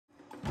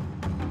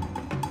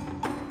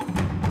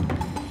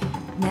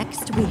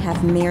Next, we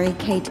have Mary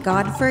Kate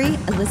Godfrey,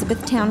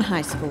 Elizabethtown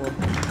High School.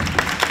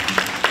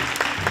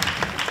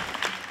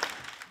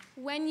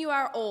 When You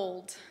Are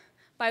Old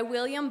by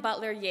William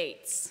Butler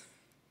Yeats.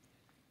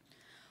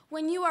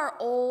 When you are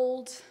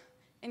old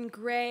and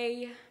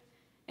gray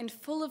and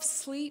full of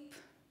sleep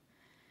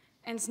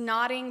and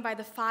nodding by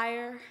the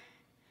fire,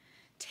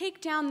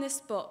 take down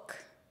this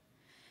book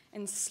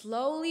and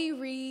slowly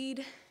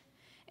read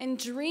and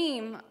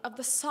dream of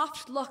the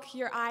soft look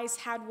your eyes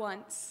had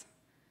once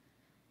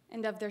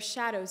and of their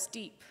shadows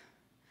deep.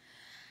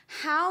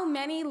 How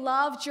many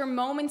loved your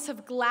moments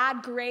of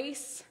glad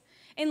grace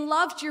and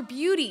loved your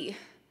beauty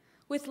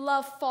with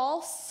love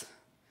false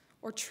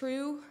or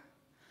true?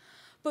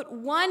 But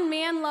one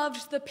man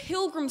loved the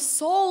pilgrim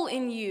soul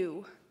in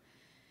you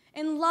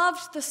and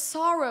loved the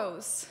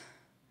sorrows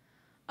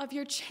of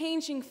your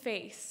changing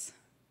face.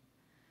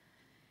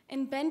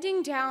 And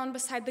bending down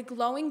beside the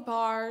glowing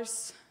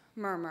bars,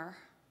 murmur,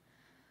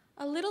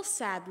 a little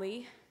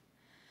sadly,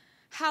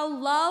 how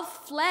love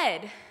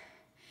fled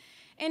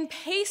and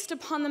paced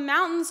upon the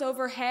mountains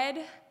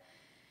overhead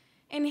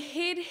and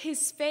hid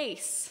his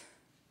face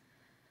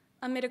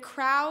amid a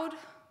crowd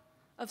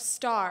of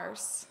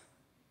stars.